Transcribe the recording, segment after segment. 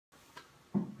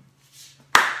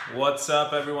What's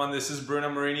up, everyone? This is Bruno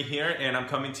Marini here, and I'm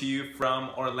coming to you from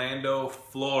Orlando,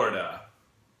 Florida.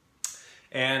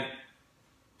 And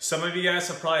some of you guys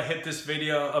have probably hit this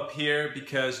video up here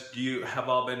because you have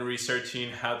all been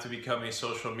researching how to become a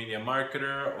social media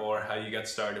marketer or how you got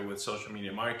started with social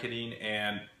media marketing.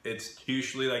 And it's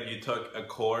usually like you took a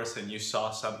course and you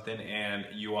saw something and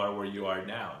you are where you are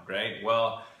now, right?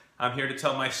 Well, I'm here to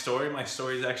tell my story. My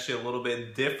story is actually a little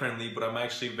bit differently, but I'm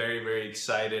actually very, very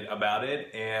excited about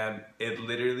it. And it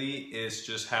literally is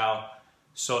just how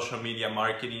social media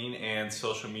marketing and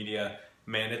social media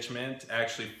management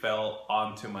actually fell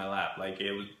onto my lap. Like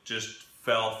it just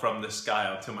fell from the sky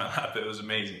onto my lap. It was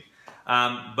amazing.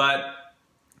 But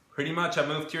pretty much I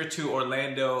moved here to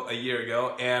Orlando a year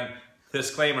ago, and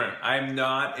disclaimer, I'm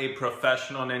not a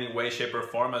professional in any way, shape, or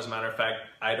form. As a matter of fact,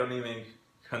 I don't even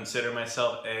consider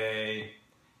myself a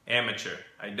amateur.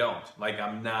 I don't. Like,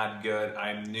 I'm not good.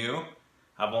 I'm new.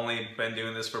 I've only been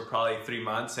doing this for probably 3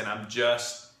 months, and I'm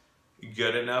just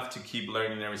good enough to keep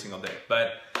learning every single day.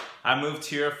 But I moved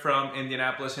here from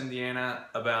Indianapolis, Indiana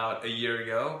about a year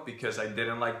ago because I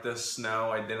didn't like the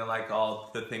snow. I didn't like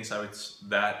all the things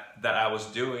that I was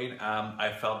doing.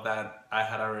 I felt that I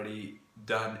had already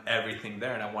done everything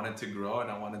there, and I wanted to grow, and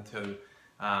I wanted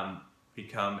to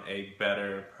become a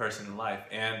better person in life.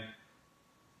 And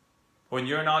when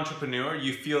you're an entrepreneur,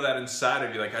 you feel that inside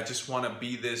of you, like, I just want to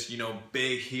be this,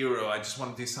 big hero. I just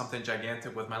want to do something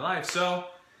gigantic with my life. So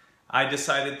I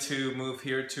decided to move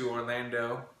here to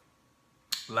Orlando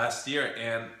last year,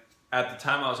 and at the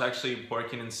time I was actually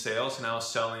working in sales, and I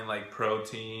was selling like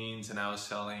proteins, and I was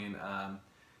selling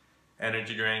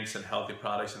energy drinks and healthy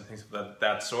products and things of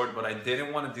that sort, but I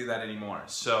didn't want to do that anymore.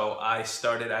 So I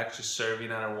started actually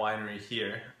serving at a winery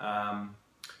here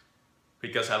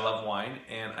because I love wine,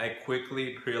 and I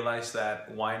quickly realized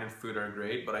that wine and food are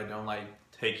great, but I don't like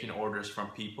taking orders from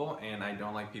people, and I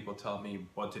don't like people telling me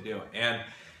what to do. And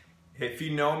if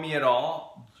you know me at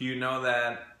all, you know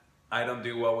that I don't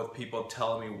do well with people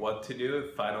telling me what to do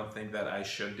if I don't think that I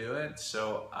should do it.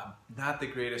 So I'm not the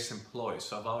greatest employee.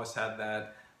 So I've always had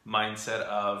that mindset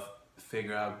of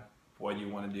figure out what you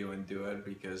want to do and do it,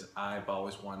 because I've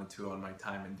always wanted to own my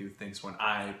time and do things when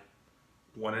I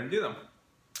wanted to do them.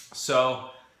 So,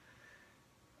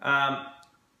 and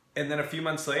then a few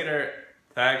months later,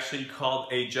 I actually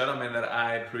called a gentleman that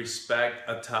I respect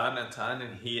a ton,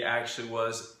 and he actually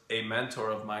was a mentor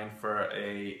of mine for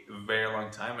a very long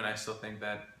time, and I still think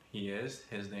that he is.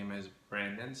 His name is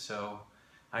Brandon. So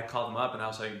I called him up and I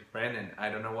was like, Brandon, I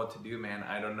don't know what to do, man.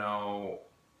 I don't know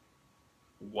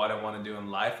what I want to do in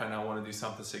life. I know I want to do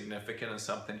something significant and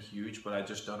something huge, but I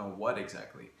just don't know what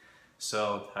exactly.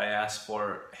 So I asked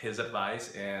for his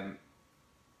advice, and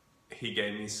he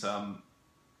gave me some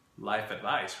life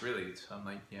advice, really. So I'm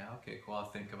like, yeah, okay, cool,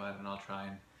 I'll think about it, and I'll try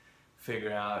and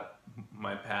figure out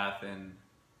my path and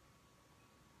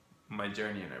my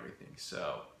journey and everything.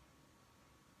 So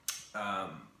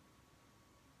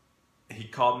he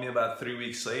called me about 3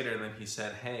 weeks later, and then he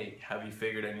said, hey, have you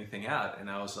figured anything out? And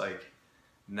I was like,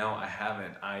 no, I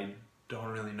haven't. I don't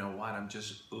really know what. I'm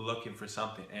just looking for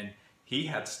something. And he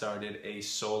had started a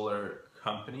solar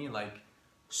company, like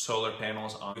solar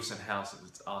panels on roofs and houses.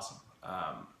 It's awesome.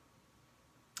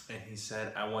 And he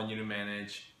said, I want you to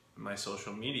manage my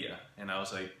social media. And I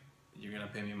was like, you're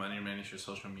gonna pay me money to manage your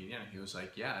social media? And he was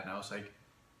like, yeah. And I was like,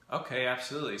 okay,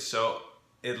 absolutely. So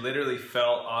it literally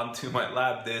fell onto my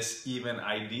lap, this even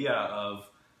idea of,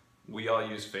 we all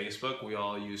use Facebook, we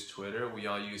all use Twitter, we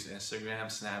all use Instagram,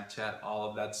 Snapchat, all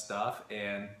of that stuff,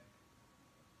 and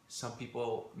some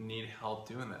people need help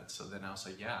doing that. So then I was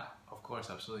like, yeah, of course,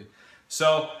 absolutely.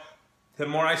 So the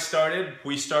more I started,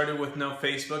 we started with no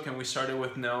Facebook, and we started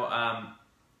with no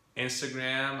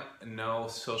Instagram, no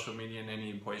social media in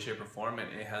any way, shape, or form,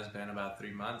 and it has been about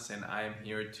 3 months, and I am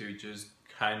here to just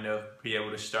kind of be able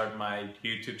to start my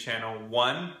YouTube channel.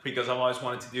 One, because I've always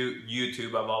wanted to do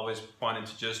YouTube. I've always wanted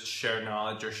to just share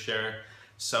knowledge or share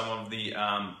some of the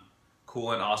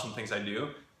cool and awesome things I do.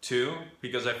 Two,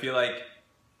 because I feel like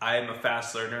I am a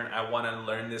fast learner. I want to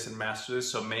learn this and master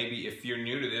this. So maybe if you're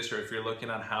new to this, or if you're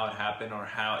looking on how it happened or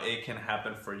how it can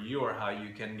happen for you, or how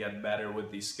you can get better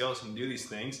with these skills and do these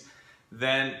things,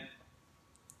 then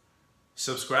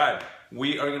subscribe.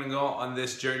 We are going to go on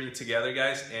this journey together,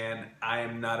 guys, and I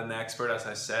am not an expert, as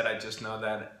I said. I just know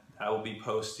that I will be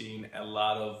posting a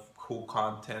lot of cool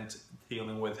content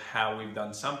dealing with how we've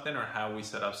done something or how we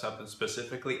set up something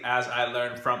specifically, as I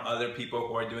learned from other people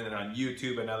who are doing it on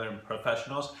YouTube and other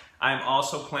professionals. I'm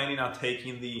also planning on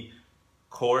taking the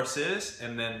courses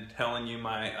and then telling you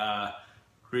my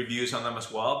reviews on them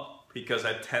as well, because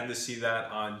I tend to see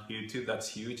that on YouTube. That's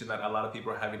huge, and that a lot of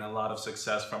people are having a lot of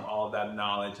success from all that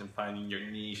knowledge and finding your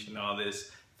niche and all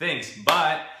these things.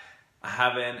 But I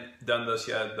haven't done those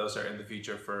yet. Those are in the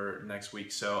future for next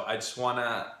week. So I just want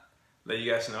to let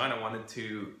you guys know, and I wanted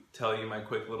to tell you my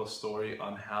quick little story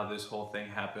on how this whole thing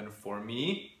happened for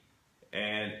me.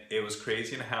 And it was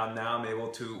crazy, and how now I'm able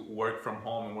to work from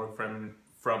home and work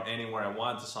from anywhere I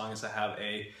want, as long as I have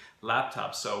a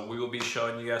laptop. So we will be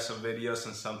showing you guys some videos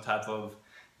and some type of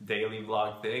daily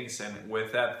vlog things. And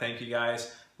with that, thank you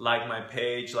guys. Like my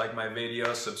page, like my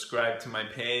videos, subscribe to my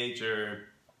page or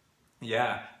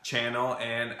channel,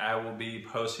 and I will be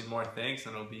posting more things,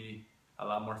 and it'll be a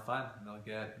lot more fun, and it'll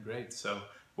get great. So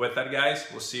with that, guys,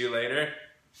 we'll see you later.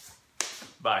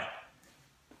 Bye.